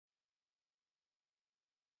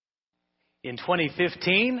In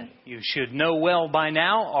 2015, you should know well by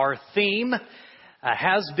now, our theme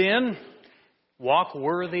has been Walk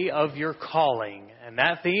Worthy of Your Calling. And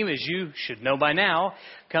that theme, as you should know by now,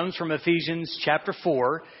 comes from Ephesians chapter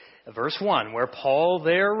 4, verse 1, where Paul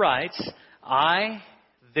there writes, I,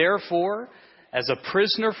 therefore, as a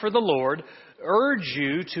prisoner for the Lord, urge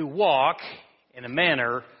you to walk in a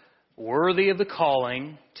manner worthy of the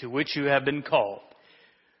calling to which you have been called.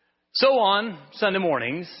 So on Sunday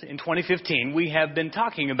mornings in 2015, we have been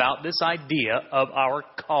talking about this idea of our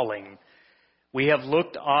calling. We have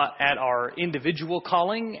looked at our individual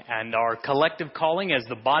calling and our collective calling as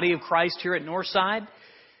the body of Christ here at Northside.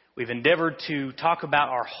 We've endeavored to talk about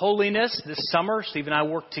our holiness this summer. Steve and I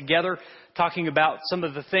worked together talking about some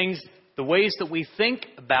of the things, the ways that we think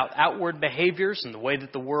about outward behaviors and the way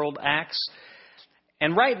that the world acts.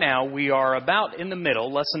 And right now we are about in the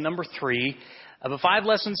middle, lesson number 3, of a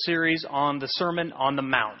 5-lesson series on the Sermon on the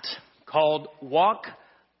Mount called Walk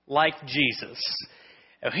Like Jesus.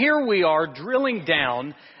 Now, here we are drilling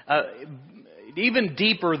down even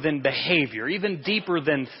deeper than behavior, even deeper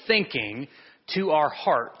than thinking, to our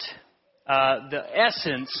heart. The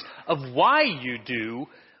essence of why you do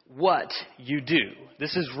what you do.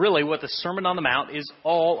 This is really what the Sermon on the Mount is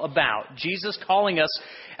all about. Jesus calling us,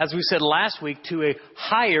 as we said last week, to a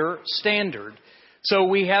higher standard. So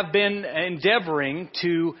we have been endeavoring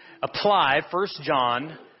to apply 1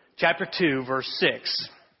 John chapter 2, verse 6,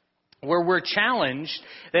 where we're challenged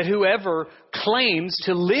that whoever claims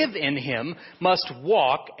to live in him must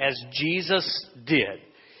walk as Jesus did.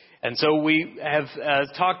 And so we have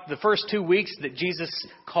talked the first 2 weeks that Jesus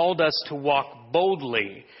called us to walk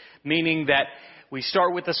boldly, meaning that we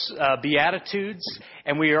start with the Beatitudes,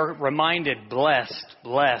 and we are reminded, blessed,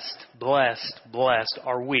 blessed, blessed, blessed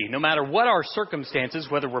are we. No matter what our circumstances,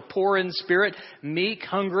 whether we're poor in spirit, meek,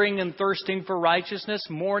 hungering and thirsting for righteousness,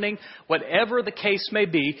 mourning, whatever the case may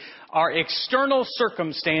be, our external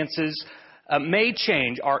circumstances may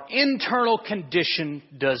change. Our internal condition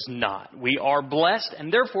does not. We are blessed,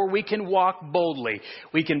 and therefore we can walk boldly.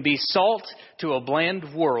 We can be salt to a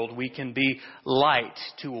bland world. We can be light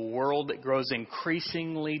to a world that grows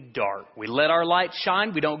increasingly dark. We let our light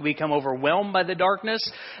shine. We don't become overwhelmed by the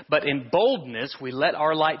darkness, but in boldness, we let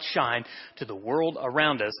our light shine to the world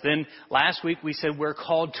around us. Then last week we said we're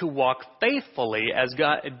called to walk faithfully as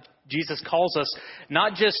Jesus calls us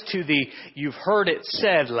not just to the you've heard it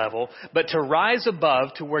said level, but to rise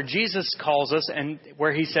above to where Jesus calls us and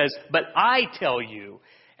where he says, but I tell you,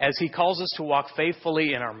 as he calls us to walk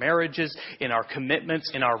faithfully in our marriages, in our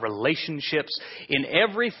commitments, in our relationships, in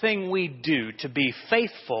everything we do, to be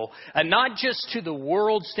faithful, and not just to the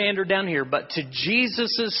world standard down here, but to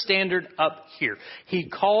Jesus' standard up here. He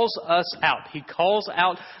calls us out. He calls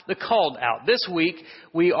out the called out. This week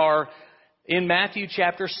we are in Matthew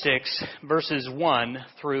chapter 6, verses 1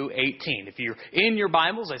 through 18. If you're in your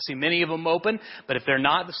Bibles, I see many of them open, but if they're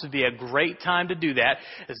not, this would be a great time to do that,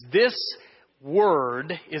 as this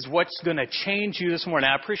word is what's going to change you this morning.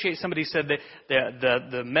 I appreciate somebody said that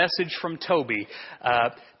the message from Toby.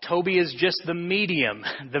 Toby is just the medium.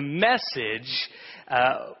 The message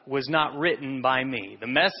was not written by me. The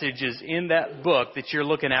message is in that book that you're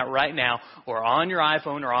looking at right now, or on your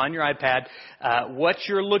iPhone or on your iPad. What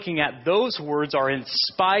you're looking at, those words are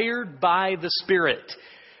inspired by the Spirit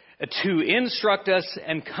to instruct us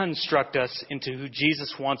and construct us into who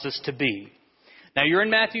Jesus wants us to be. Now, you're in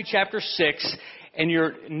Matthew chapter 6, and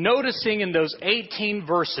you're noticing in those 18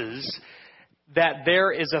 verses that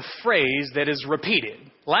there is a phrase that is repeated.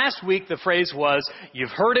 Last week, the phrase was, you've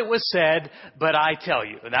heard it was said, but I tell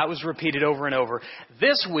you. And that was repeated over and over.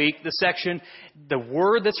 This week, the section, the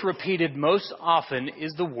word that's repeated most often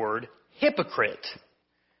is the word hypocrite,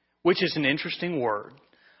 which is an interesting word.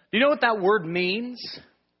 Do you know what that word means?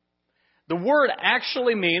 The word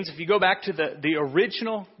actually means, if you go back to the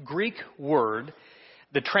original Greek word,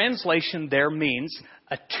 the translation there means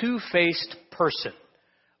a two-faced person.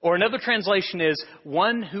 Or another translation is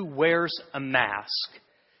one who wears a mask.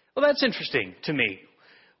 Well, that's interesting to me.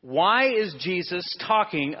 Why is Jesus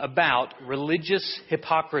talking about religious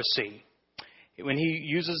hypocrisy when he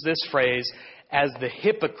uses this phrase, as the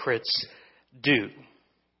hypocrites do?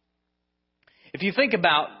 If you think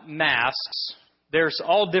about masks, there's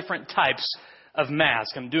all different types of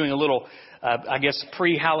masks. I'm doing a little,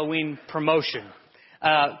 pre-Halloween promotion.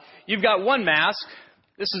 You've got one mask.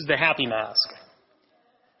 This is the happy mask.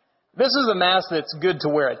 This is a mask that's good to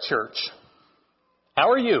wear at church.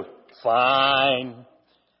 How are you? Fine.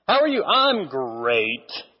 How are you? I'm great.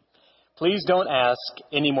 Please don't ask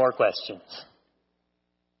any more questions.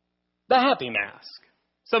 The happy mask.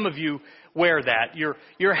 Some of you wear that.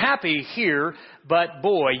 You're happy here, but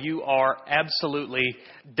boy, you are absolutely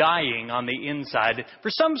dying on the inside. For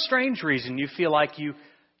some strange reason, you feel like you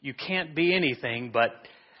can't be anything but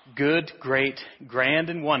good, great, grand,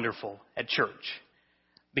 and wonderful at church.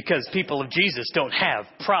 Because people of Jesus don't have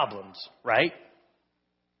problems, right?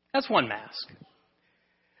 That's one mask.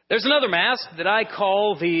 There's another mask that I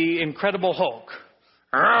call the Incredible Hulk.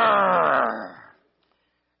 Arrgh!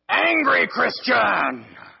 Angry Christian!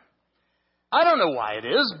 I don't know why it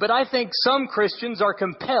is, but I think some Christians are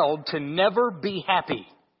compelled to never be happy.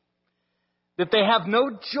 That they have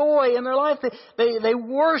no joy in their life. They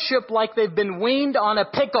worship like they've been weaned on a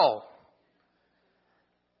pickle.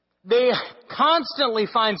 They constantly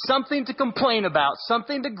find something to complain about,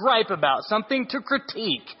 something to gripe about, something to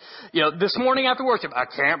critique. This morning after worship, I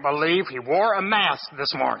can't believe he wore a mask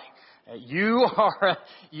this morning. You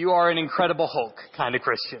are an Incredible Hulk kind of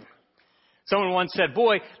Christian. Someone once said,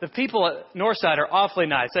 boy, the people at Northside are awfully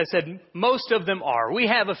nice. I said, most of them are. We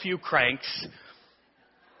have a few cranks.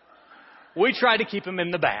 We try to keep them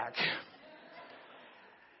in the back.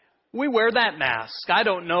 We wear that mask. I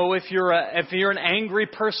don't know if you're an angry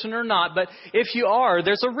person or not, but if you are,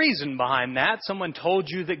 there's a reason behind that. Someone told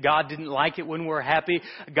you that God didn't like it when we're happy.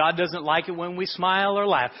 God doesn't like it when we smile or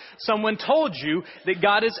laugh. Someone told you that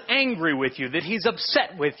God is angry with you, that He's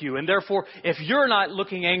upset with you, and therefore, if you're not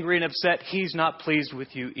looking angry and upset, He's not pleased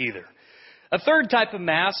with you either. A third type of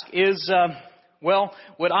mask is,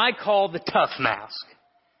 what I call the tough mask.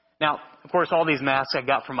 Now, of course, all these masks I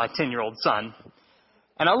got from my 10-year-old son.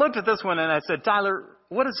 And I looked at this one and I said, Tyler,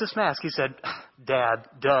 what is this mask? He said, Dad,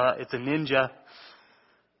 duh, it's a ninja.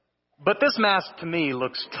 But this mask to me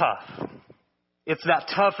looks tough. It's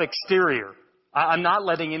that tough exterior. I'm not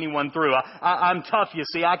letting anyone through. I'm tough, you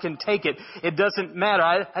see. I can take it. It doesn't matter.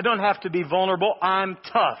 I don't have to be vulnerable. I'm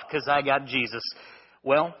tough because I got Jesus.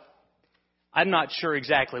 Well, I'm not sure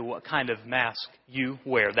exactly what kind of mask you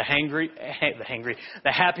wear. The happy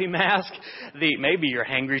mask, maybe you're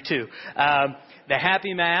hangry too. The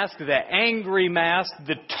happy mask, the angry mask,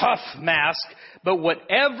 the tough mask. But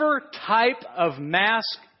whatever type of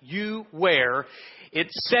mask you wear,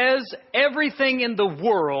 it says everything in the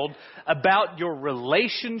world about your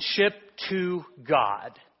relationship to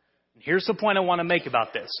God. Here's the point I want to make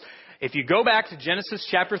about this. If you go back to Genesis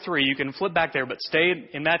chapter 3, you can flip back there, but stay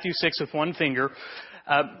in Matthew 6 with one finger.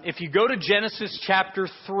 If you go to Genesis chapter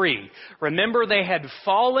 3, remember they had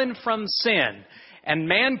fallen from sin. And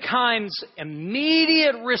mankind's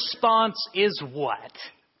immediate response is what?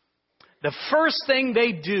 The first thing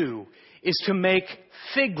they do is to make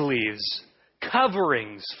fig leaves,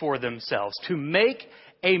 coverings for themselves, to make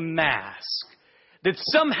a mask. That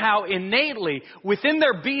somehow innately within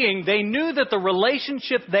their being, they knew that the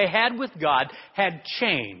relationship they had with God had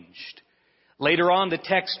changed. Later on, the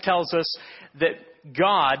text tells us that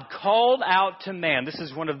God called out to man. This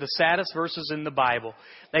is one of the saddest verses in the Bible.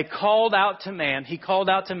 He called out to man,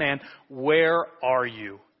 where are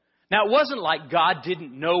you? Now, it wasn't like God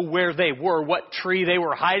didn't know where they were, what tree they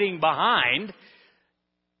were hiding behind.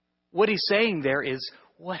 What he's saying there is,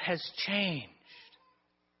 what has changed?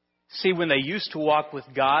 See, when they used to walk with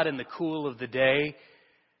God in the cool of the day,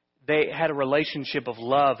 they had a relationship of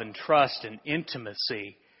love and trust and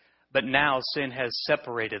intimacy. But now sin has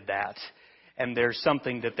separated that. And there's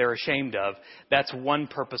something that they're ashamed of. That's one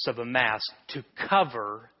purpose of a mask, to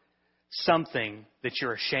cover something that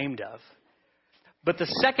you're ashamed of. But the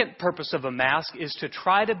second purpose of a mask is to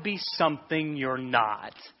try to be something you're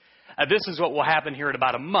not. This is what will happen here in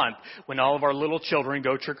about a month when all of our little children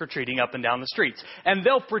go trick-or-treating up and down the streets. And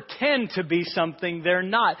they'll pretend to be something they're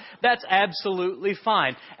not. That's absolutely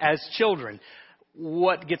fine as children.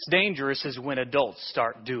 What gets dangerous is when adults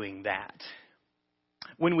start doing that.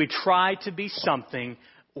 When we try to be something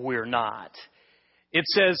we're not. It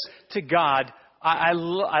says to God, I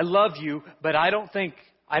love you, but I don't think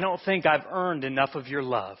I've earned enough of your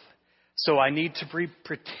love. So I need to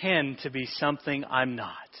pretend to be something I'm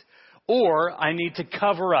not. Or I need to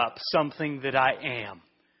cover up something that I am.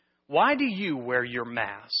 Why do you wear your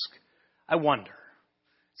mask? I wonder.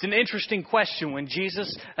 It's an interesting question when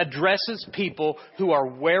Jesus addresses people who are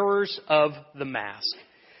wearers of the mask.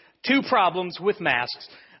 Two problems with masks.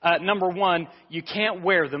 Number one, you can't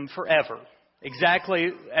wear them forever. Exactly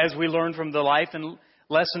as we learned from the life and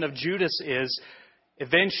lesson of Judas is,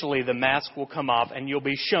 eventually the mask will come off and you'll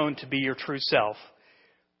be shown to be your true self.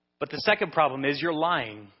 But the second problem is you're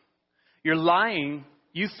lying. You're lying,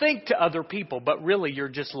 you think, to other people, but really you're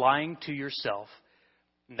just lying to yourself.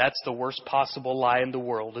 And that's the worst possible lie in the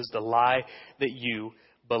world, is the lie that you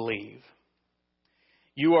believe.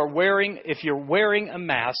 If you're wearing a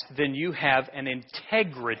mask, then you have an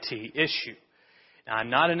integrity issue. Now, I'm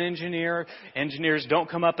not an engineer. Engineers, don't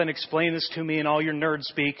come up and explain this to me in all your nerd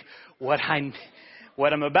speak. What I'm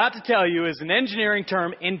about to tell you is an engineering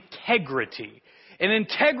term, integrity. And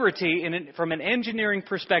integrity, from an engineering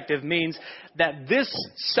perspective, means that this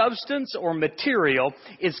substance or material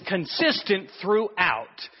is consistent throughout.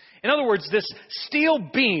 In other words, this steel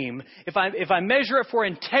beam, if I measure it for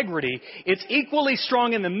integrity, it's equally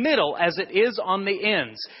strong in the middle as it is on the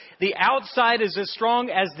ends. The outside is as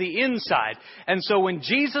strong as the inside. And so when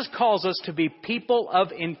Jesus calls us to be people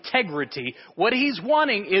of integrity, what He's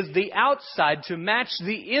wanting is the outside to match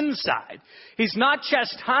the inside. He's not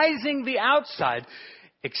chastising the outside,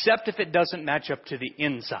 except if it doesn't match up to the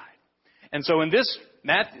inside. And so in this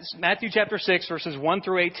Matthew chapter 6, verses 1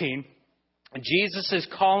 through 18, Jesus is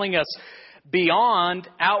calling us beyond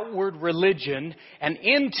outward religion and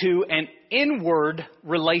into an inward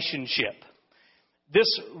relationship.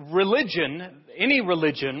 This religion, any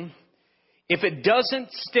religion, if it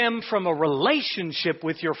doesn't stem from a relationship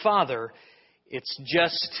with your Father, it's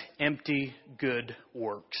just empty good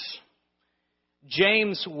works.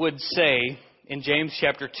 James would say in James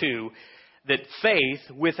chapter 2 that faith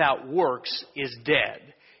without works is dead.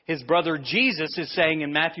 His brother Jesus is saying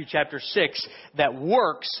in Matthew chapter 6 that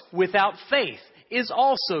works without faith is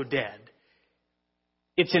also dead.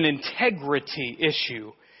 It's an integrity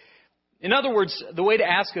issue. In other words, the way to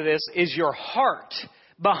ask of this is your heart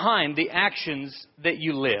behind the actions that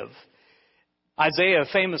you live. Isaiah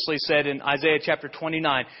famously said in Isaiah chapter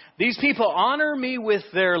 29, "These people honor me with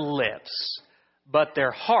their lips, but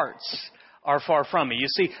their hearts are far from me." You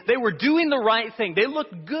see, they were doing the right thing. They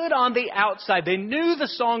looked good on the outside. They knew the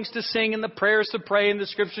songs to sing and the prayers to pray and the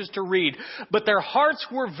scriptures to read. But their hearts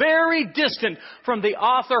were very distant from the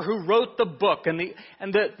author who wrote the book and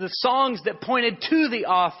the songs that pointed to the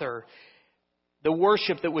author, the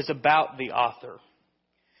worship that was about the author.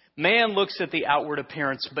 Man looks at the outward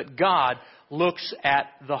appearance, but God looks at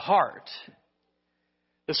the heart.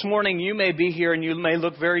 This morning you may be here and you may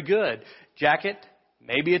look very good. Jacket,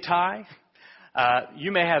 maybe a tie.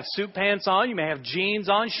 You may have suit pants on. You may have jeans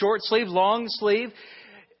on, short sleeve, long sleeve.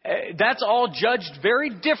 That's all judged very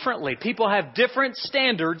differently. People have different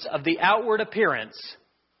standards of the outward appearance.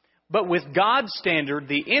 But with God's standard,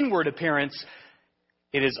 the inward appearance,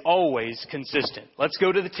 it is always consistent. Let's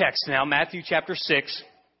go to the text now. Matthew chapter 6,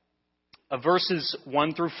 verses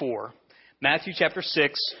 1 through 4. Matthew chapter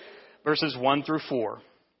 6, verses 1 through 4.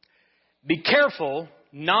 "Be careful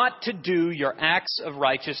not to do your acts of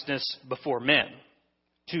righteousness before men,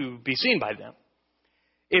 to be seen by them.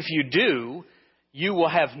 If you do, you will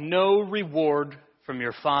have no reward from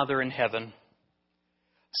your Father in heaven.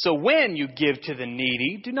 So when you give to the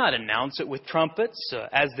needy, do not announce it with trumpets,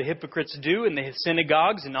 as the hypocrites do in the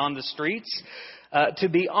synagogues and on the streets, to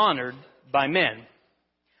be honored by men.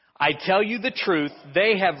 I tell you the truth,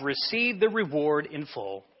 they have received the reward in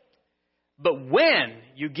full. But when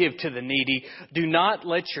you give to the needy, do not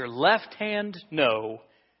let your left hand know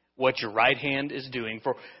what your right hand is doing,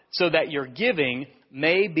 so that your giving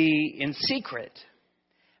may be in secret.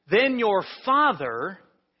 Then your Father,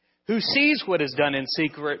 who sees what is done in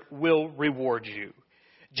secret, will reward you."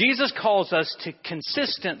 Jesus calls us to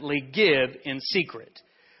consistently give in secret.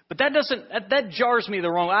 But that jars me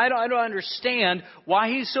the wrong way. I don't understand why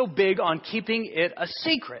He's so big on keeping it a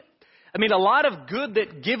secret. I mean, a lot of good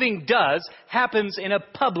that giving does happens in a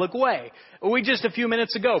public way. We just a few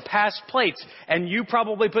minutes ago passed plates, and you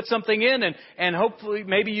probably put something in, and hopefully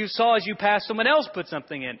maybe you saw as you passed someone else put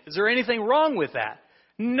something in. Is there anything wrong with that?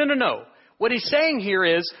 No. What He's saying here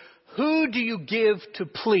is, who do you give to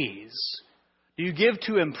please? Do you give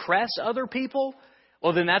to impress other people?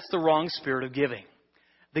 Well, then that's the wrong spirit of giving.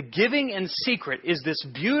 The giving in secret is this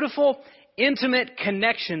beautiful, intimate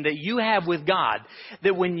connection that you have with God,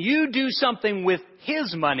 that when you do something with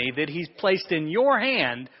His money that He's placed in your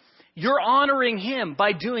hand, you're honoring Him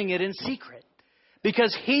by doing it in secret,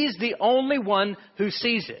 because He's the only one who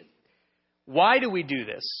sees it. Why do we do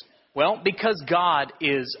this? Well, because God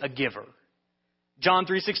is a giver. John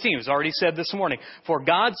 3:16 was already said this morning. For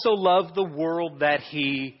God so loved the world that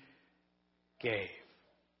He gave.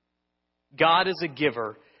 God is a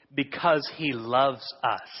giver because He loves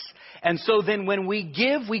us. And so then when we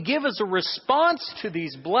give as a response to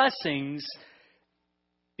these blessings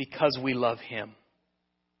because we love Him.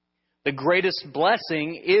 The greatest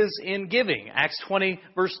blessing is in giving. Acts 20,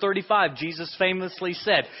 verse 35, Jesus famously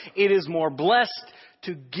said, "It is more blessed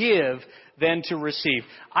to give than to receive."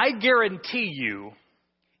 I guarantee you,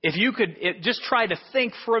 if you could just try to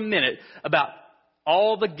think for a minute about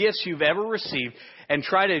all the gifts you've ever received and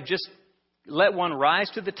try to just let one rise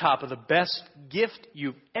to the top of the best gift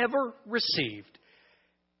you've ever received,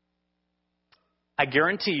 I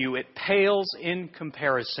guarantee you it pales in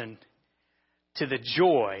comparison to the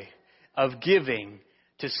joy of giving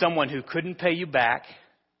to someone who couldn't pay you back,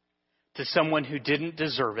 to someone who didn't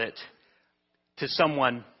deserve it, to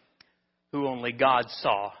someone who only God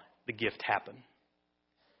saw the gift happen.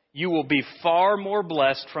 You will be far more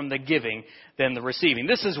blessed from the giving than the receiving.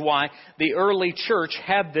 This is why the early church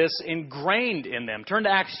had this ingrained in them. Turn to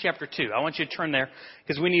Acts chapter 2. I want you to turn there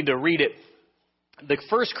because we need to read it. The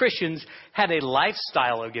first Christians had a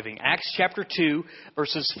lifestyle of giving. Acts chapter 2,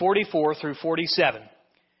 verses 44 through 47.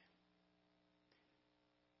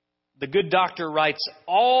 The good doctor writes,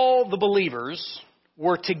 all the believers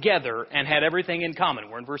were together and had everything in common.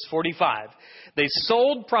 We're in verse 45. They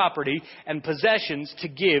sold property and possessions to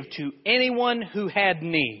give to anyone who had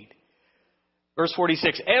need. Verse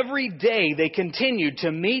 46, every day they continued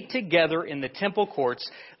to meet together in the temple courts.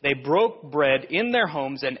 They broke bread in their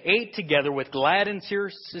homes and ate together with glad and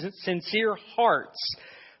sincere hearts,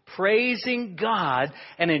 praising God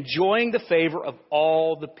and enjoying the favor of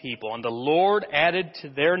all the people. And the Lord added to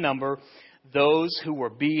their number those who were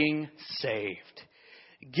being saved.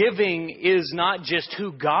 Giving is not just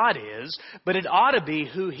who God is, but it ought to be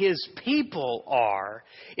who His people are.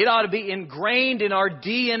 It ought to be ingrained in our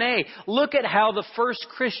DNA. Look at how the first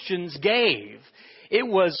Christians gave. It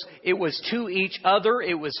was to each other.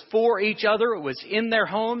 It was for each other. It was in their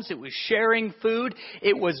homes. It was sharing food.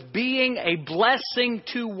 It was being a blessing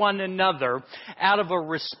to one another out of a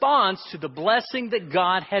response to the blessing that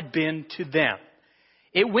God had been to them.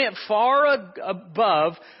 It went far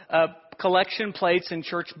above collection plates and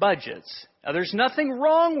church budgets. Now, there's nothing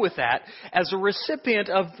wrong with that. As a recipient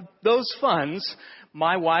of those funds,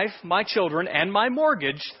 my wife, my children, and my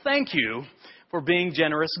mortgage, thank you for being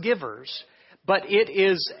generous givers. But it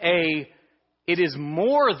is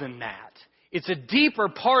more than that. It's a deeper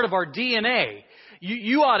part of our DNA.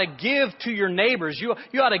 You ought to give to your neighbors. You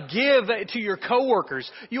ought to give to your coworkers.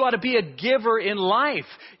 You ought to be a giver in life.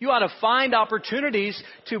 You ought to find opportunities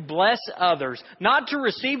to bless others. Not to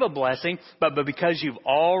receive a blessing, but because you've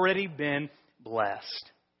already been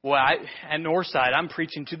blessed. Well, at Northside, I'm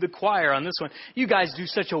preaching to the choir on this one. You guys do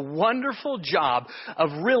such a wonderful job of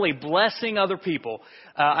really blessing other people.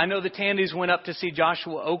 I know the Tandys went up to see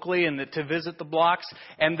Joshua Oakley and to visit the blocks,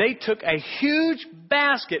 and they took a huge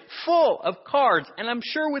basket full of cards, and I'm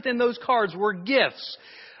sure within those cards were gifts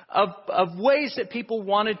of ways that people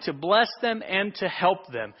wanted to bless them and to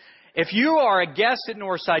help them. If you are a guest at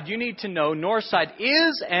Northside, you need to know Northside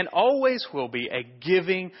is and always will be a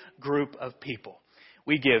giving group of people.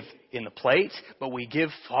 We give in the plate, but we give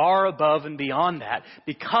far above and beyond that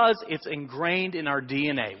because it's ingrained in our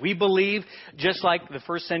DNA. We believe, just like the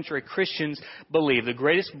first century Christians believe, the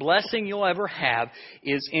greatest blessing you'll ever have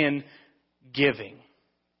is in giving.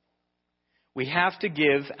 We have to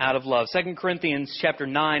give out of love. 2 Corinthians chapter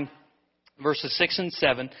 9, verses 6 and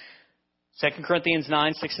 7. 2 Corinthians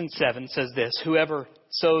 9, 6 and 7 says this, whoever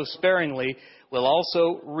sows sparingly will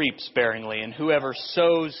also reap sparingly, and whoever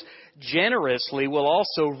sows generously will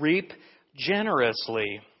also reap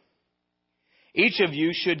generously. Each of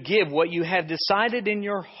you should give what you have decided in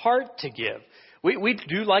your heart to give. We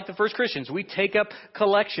do like the first Christians. We take up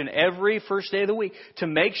collection every first day of the week to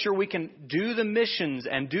make sure we can do the missions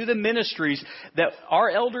and do the ministries that our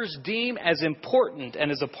elders deem as important and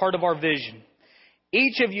as a part of our vision.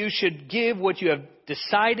 Each of you should give what you have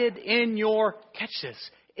decided in your, catch this,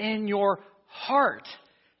 in your heart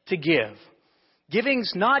to give.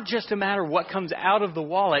 Giving's not just a matter of what comes out of the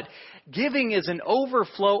wallet. Giving is an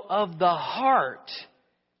overflow of the heart.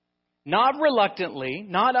 Not reluctantly,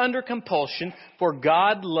 not under compulsion, for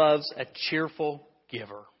God loves a cheerful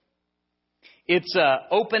giver. It's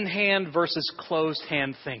open hand versus closed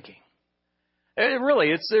hand thinking.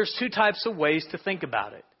 There's two types of ways to think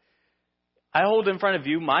about it. I hold in front of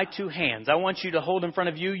you my two hands. I want you to hold in front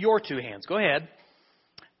of you your two hands. Go ahead.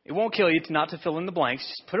 It won't kill you not to fill in the blanks.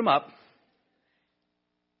 Just put them up.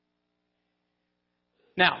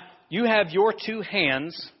 Now, you have your two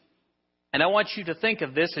hands, and I want you to think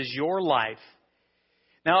of this as your life.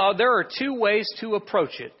 Now, there are two ways to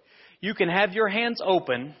approach it. You can have your hands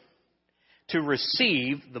open to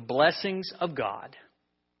receive the blessings of God.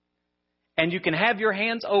 And you can have your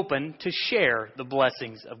hands open to share the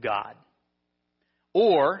blessings of God.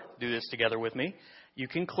 Or, do this together with me, you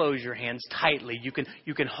can close your hands tightly. You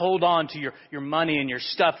can hold on to your money and your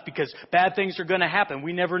stuff because bad things are going to happen.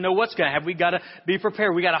 We never know what's going to happen. We got to be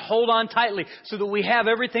prepared. We got to hold on tightly so that we have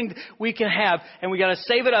everything we can have, and we got to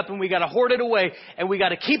save it up, and we got to hoard it away, and we got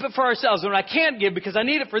to keep it for ourselves. And I can't give because I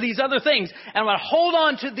need it for these other things, and I'm going to hold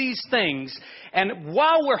on to these things. And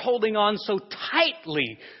while we're holding on so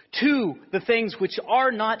tightly to the things which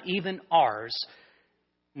are not even ours,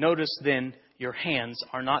 notice then your hands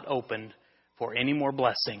are not open for any more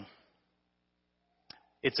blessing.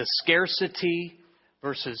 It's a scarcity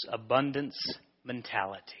versus abundance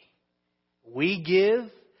mentality. We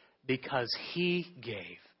give because He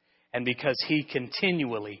gave and because He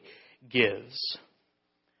continually gives.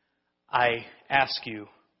 I ask you,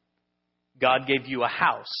 God gave you a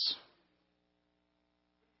house.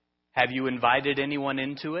 Have you invited anyone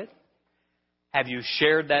into it? Have you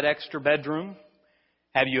shared that extra bedroom?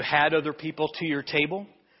 Have you had other people to your table?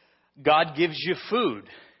 God gives you food.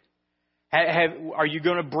 Are you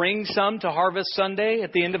going to bring some to Harvest Sunday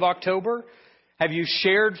at the end of October? Have you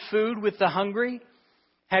shared food with the hungry?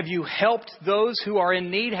 Have you helped those who are in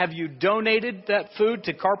need? Have you donated that food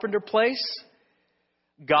to Carpenter Place?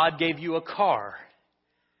 God gave you a car.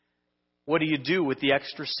 What do you do with the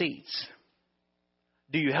extra seats?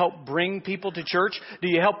 Do you help bring people to church? Do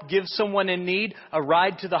you help give someone in need a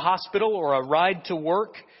ride to the hospital or a ride to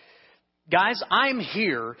work? Guys, I'm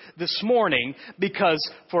here this morning because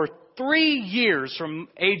for 3 years, from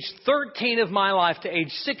age 13 of my life to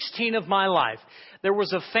age 16 of my life, there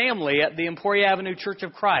was a family at the Emporia Avenue Church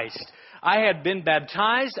of Christ. I had been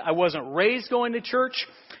baptized. I wasn't raised going to church,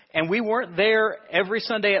 and we weren't there every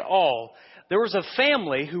Sunday at all. There was a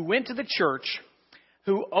family who went to the church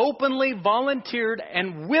who openly volunteered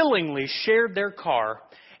and willingly shared their car,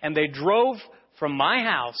 and they drove from my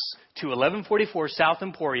house to 1144 South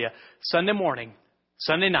Emporia Sunday morning,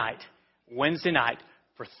 Sunday night, Wednesday night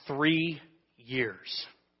for 3 years.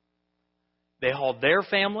 They hauled their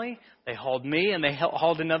family, they hauled me, and they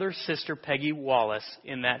hauled another sister, Peggy Wallace,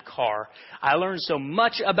 in that car. I learned so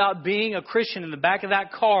much about being a Christian in the back of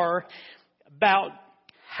that car, about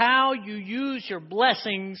how you use your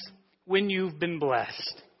blessings when you've been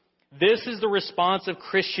blessed. This is the response of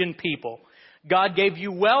Christian people. God gave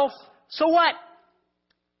you wealth, so what?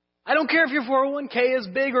 I don't care if your 401k is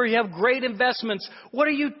big or you have great investments. What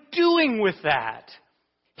are you doing with that?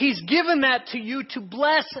 He's given that to you to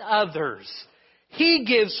bless others. He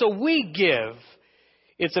gives, so we give.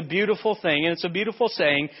 It's a beautiful thing, and it's a beautiful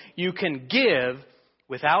saying. You can give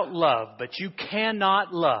without love, but you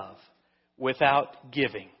cannot love without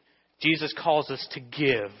giving. Jesus calls us to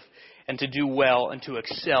give and to do well and to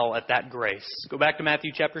excel at that grace. Go back to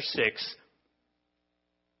Matthew chapter 6.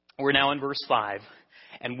 We're now in verse 5.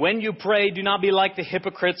 And when you pray, do not be like the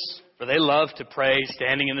hypocrites, for they love to pray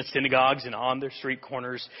standing in the synagogues and on their street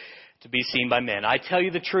corners to be seen by men. I tell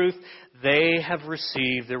you the truth, they have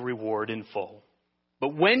received their reward in full.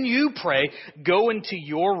 But when you pray, go into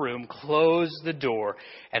your room, close the door,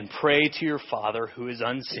 and pray to your Father who is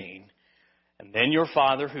unseen. And then your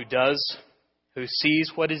Father who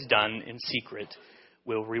sees what is done in secret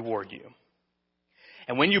will reward you.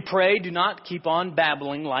 And when you pray, do not keep on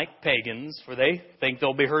babbling like pagans, for they think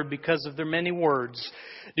they'll be heard because of their many words.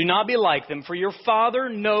 Do not be like them, for your Father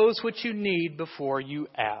knows what you need before you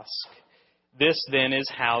ask. This then is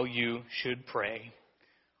how you should pray.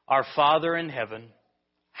 Our Father in heaven,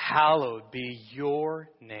 hallowed be your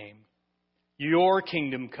name. Your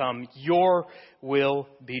kingdom come, your will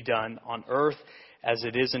be done on earth as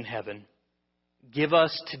it is in heaven. Give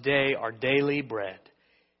us today our daily bread.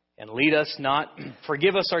 And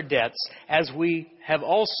forgive us our debts as we have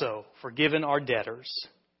also forgiven our debtors.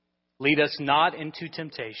 Lead us not into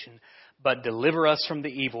temptation, but deliver us from the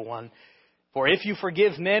evil one. For if you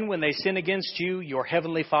forgive men when they sin against you, your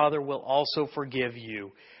heavenly Father will also forgive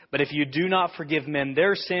you. But if you do not forgive men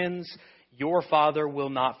their sins, your Father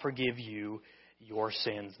will not forgive you your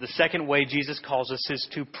sins. The second way Jesus calls us is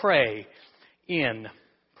to pray in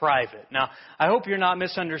private. Now, I hope you're not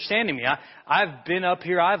misunderstanding me. I've been up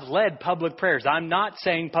here. I've led public prayers. I'm not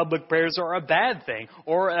saying public prayers are a bad thing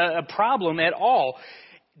or a problem at all.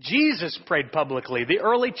 Jesus prayed publicly. The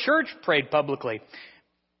early church prayed publicly.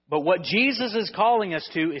 But what Jesus is calling us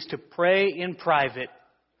to is to pray in private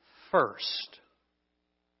first.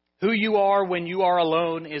 Who you are when you are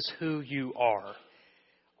alone is who you are.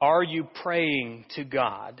 Are you praying to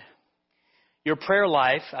God? Your prayer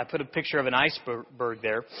life, I put a picture of an iceberg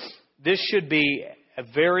there. This should be a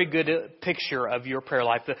very good picture of your prayer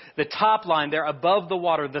life. The top line there above the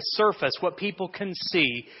water, the surface, what people can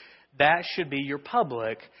see, that should be your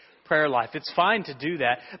public prayer life. It's fine to do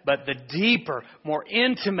that, but the deeper, more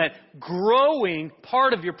intimate, growing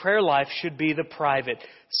part of your prayer life should be the private,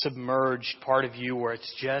 submerged part of you where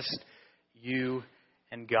it's just you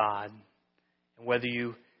and God. And whether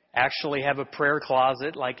you actually have a prayer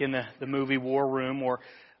closet like in the movie War Room,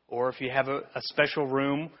 or if you have a special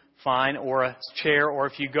room, fine, or a chair, or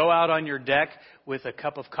if you go out on your deck with a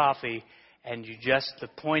cup of coffee and the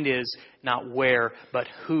point is not where, but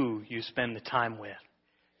who you spend the time with.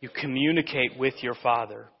 You communicate with your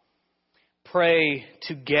Father. Pray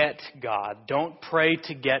to get God. Don't pray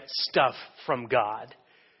to get stuff from God.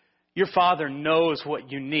 Your Father knows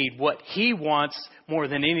what you need. What He wants more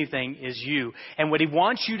than anything is you. And what He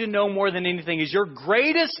wants you to know more than anything is your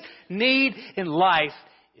greatest need in life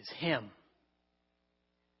is Him.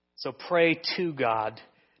 So pray to God,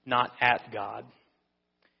 not at God.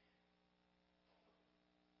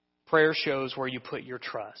 Prayer shows where you put your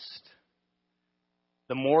trust.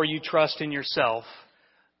 The more you trust in yourself,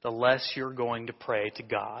 the less you're going to pray to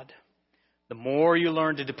God. The more you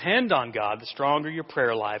learn to depend on God, the stronger your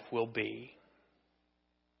prayer life will be.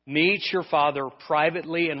 Meet your Father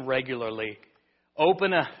privately and regularly.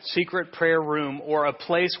 Open a secret prayer room or a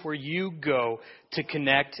place where you go to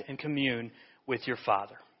connect and commune with your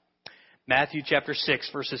Father. Matthew chapter 6,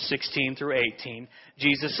 verses 16 through 18.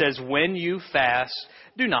 Jesus says, "When you fast,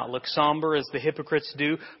 do not look somber as the hypocrites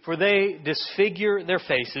do, for they disfigure their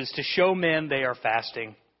faces to show men they are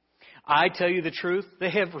fasting. I tell you the truth,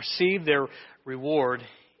 they have received their reward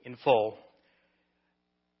in full.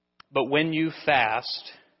 But when you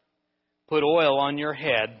fast, put oil on your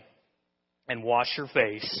head and wash your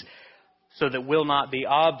face, so that it will not be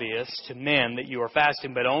obvious to men that you are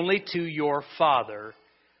fasting, but only to your Father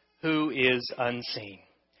who is unseen.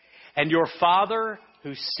 And your Father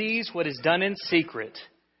who sees what is done in secret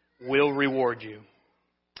will reward you."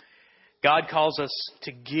 God calls us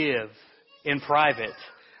to give in private.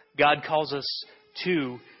 God calls us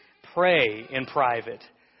to pray in private.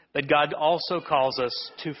 But God also calls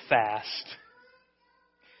us to fast.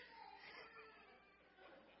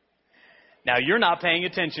 Now, you're not paying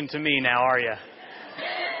attention to me now, are you?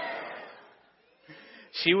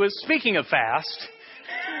 She was speaking of fast.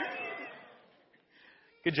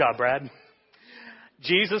 Good job, Brad.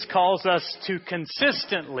 Jesus calls us to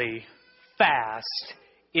consistently fast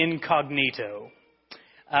incognito.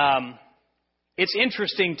 It's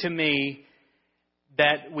interesting to me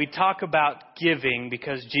that we talk about giving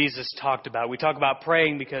because Jesus talked about it. We talk about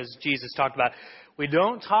praying because Jesus talked about it. We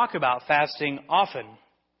don't talk about fasting often.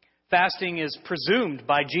 Fasting is presumed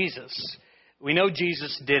by Jesus. We know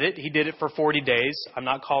Jesus did it. He did it for 40 days. I'm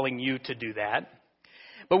not calling you to do that.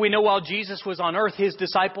 But we know while Jesus was on earth, His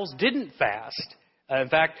disciples didn't fast. In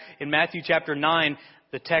fact, in Matthew chapter 9,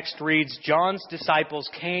 the text reads, "John's disciples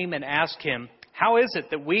came and asked Him, 'How is it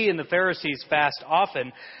that we and the Pharisees fast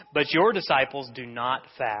often, but your disciples do not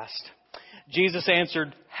fast?' Jesus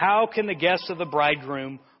answered, 'How can the guests of the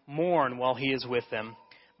bridegroom mourn while he is with them?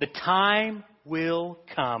 The time will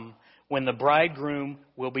come when the bridegroom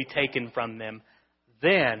will be taken from them.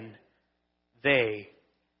 Then they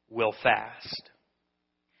will fast.'"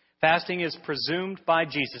 Fasting is presumed by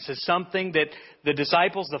Jesus as something that the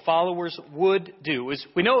disciples, the followers, would do.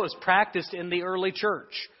 We know it was practiced in the early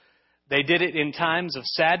church. They did it in times of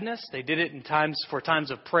sadness. They did it for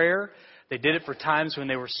times of prayer. They did it for times when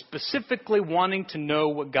they were specifically wanting to know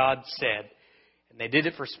what God said. And they did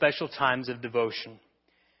it for special times of devotion.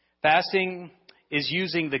 Fasting is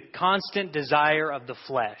using the constant desire of the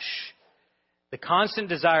flesh. The constant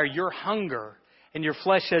desire, your hunger. And your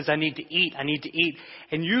flesh says, "I need to eat, I need to eat."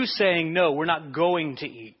 And you saying, "No, we're not going to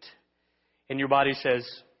eat." And your body says,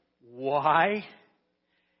 "Why?"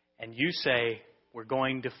 And you say, "We're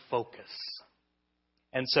going to focus."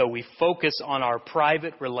 And so we focus on our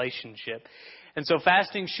private relationship. And so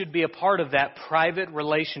fasting should be a part of that private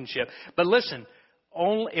relationship. But listen,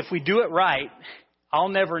 only if we do it right, I'll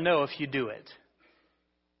never know if you do it.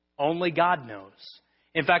 Only God knows.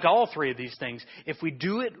 In fact, all three of these things, if we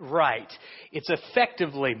do it right, it's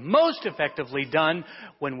most effectively done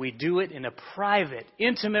when we do it in a private,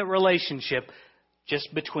 intimate relationship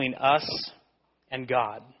just between us and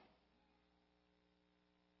God.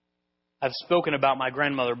 I've spoken about my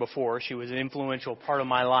grandmother before. She was an influential part of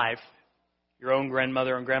my life. Your own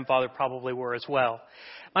grandmother and grandfather probably were as well.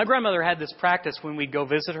 My grandmother had this practice when we'd go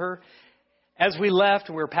visit her. As we left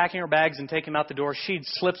and we were packing our bags and taking them out the door, she'd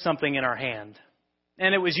slip something in our hand.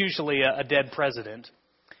 And it was usually a dead president.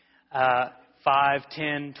 $5,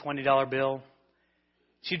 $10, $20 bill.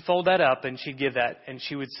 She'd fold that up and she'd give that. And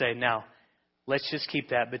she would say, "Now, let's just keep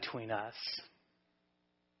that between us."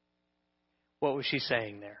 What was she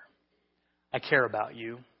saying there? I care about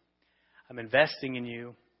you. I'm investing in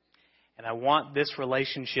you. And I want this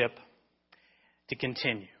relationship to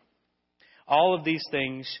continue. All of these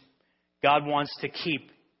things God wants to keep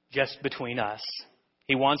just between us.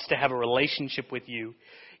 He wants to have a relationship with you.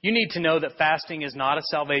 You need to know that fasting is not a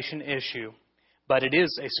salvation issue, but it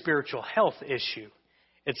is a spiritual health issue.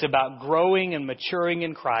 It's about growing and maturing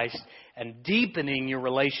in Christ and deepening your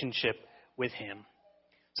relationship with Him.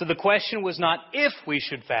 So the question was not if we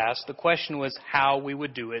should fast. The question was how we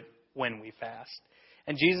would do it when we fast.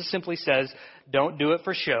 And Jesus simply says, don't do it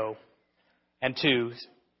for show. And 2,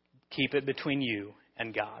 keep it between you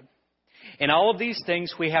and God. In all of these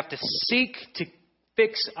things, we have to seek to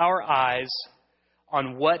fix our eyes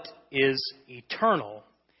on what is eternal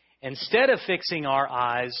instead of fixing our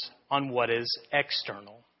eyes on what is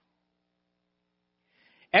external.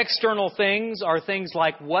 External things are things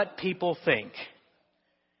like what people think.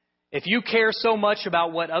 If you care so much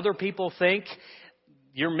about what other people think,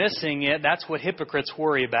 you're missing it. That's what hypocrites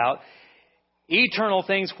worry about. Eternal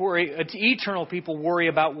people worry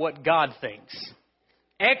about what God thinks.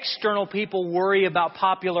 External people worry about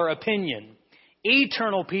popular opinion.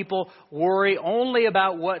 Eternal people worry only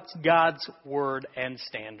about what God's word and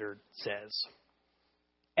standard says.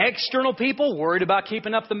 External people worried about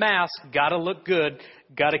keeping up the mask. Got to look good.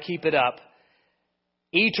 Got to keep it up.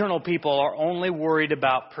 Eternal people are only worried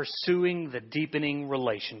about pursuing the deepening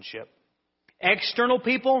relationship. External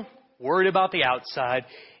people worried about the outside.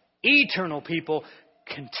 Eternal people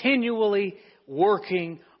continually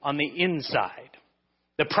working on the inside.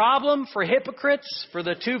 The problem for hypocrites, for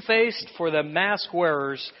the two-faced, for the mask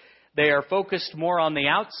wearers, they are focused more on the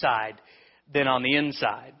outside than on the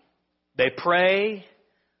inside. They pray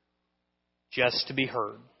just to be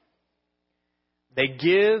heard. They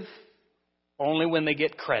give only when they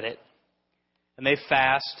get credit. And they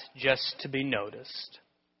fast just to be noticed.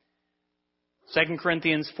 2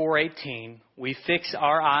 Corinthians 4:18, we fix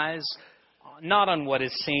our eyes not on what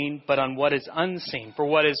is seen, but on what is unseen. For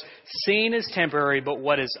what is seen is temporary, but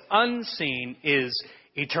what is unseen is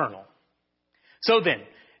eternal. So then,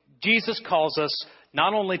 Jesus calls us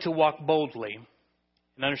not only to walk boldly,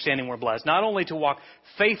 in understanding we're blessed, not only to walk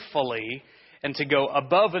faithfully and to go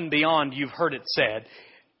above and beyond, you've heard it said,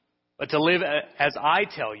 but to live as I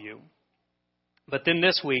tell you. But then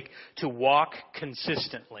this week, to walk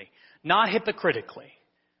consistently, not hypocritically.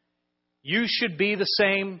 You should be the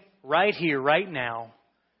same right here, right now.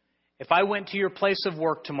 If I went to your place of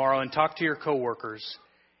work tomorrow and talked to your coworkers,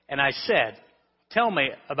 and I said, tell me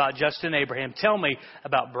about Justin Abraham, tell me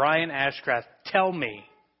about Brian Ashcraft, tell me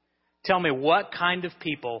what kind of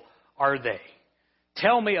people are they?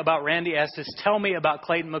 Tell me about Randy Estes, tell me about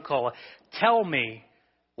Clayton McCullough, tell me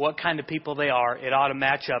what kind of people they are. It ought to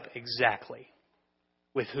match up exactly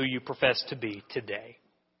with who you profess to be today.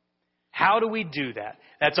 How do we do that?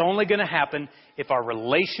 That's only going to happen if our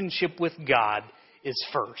relationship with God is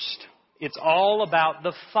first. It's all about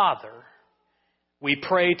the Father. We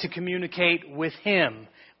pray to communicate with Him.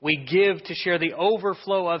 We give to share the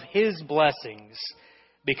overflow of His blessings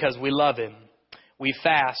because we love Him. We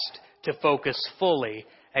fast to focus fully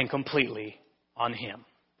and completely on Him.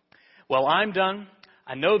 Well, I'm done.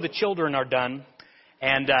 I know the children are done.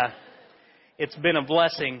 And it's been a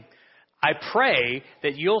blessing. I pray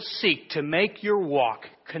that you'll seek to make your walk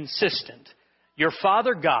consistent. Your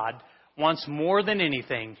Father God wants more than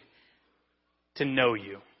anything to know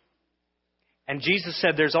you. And Jesus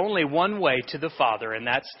said there's only one way to the Father, and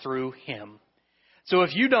that's through Him. So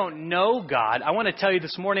if you don't know God, I want to tell you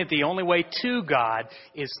this morning that the only way to God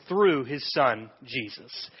is through His Son,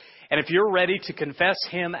 Jesus. And if you're ready to confess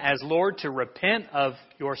Him as Lord, to repent of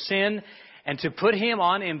your sin, and to put Him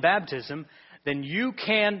on in baptism, then you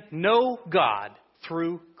can know God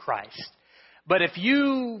through Christ. But if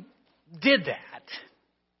you did that,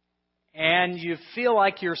 and you feel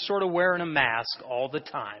like you're sort of wearing a mask all the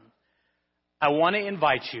time, I want to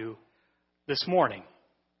invite you this morning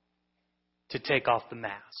to take off the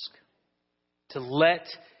mask. To let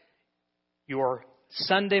your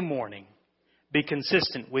Sunday morning be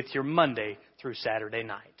consistent with your Monday through Saturday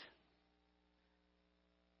night.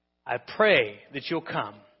 I pray that you'll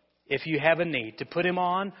come if you have a need to put Him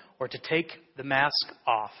on or to take the mask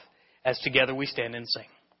off as together we stand and sing.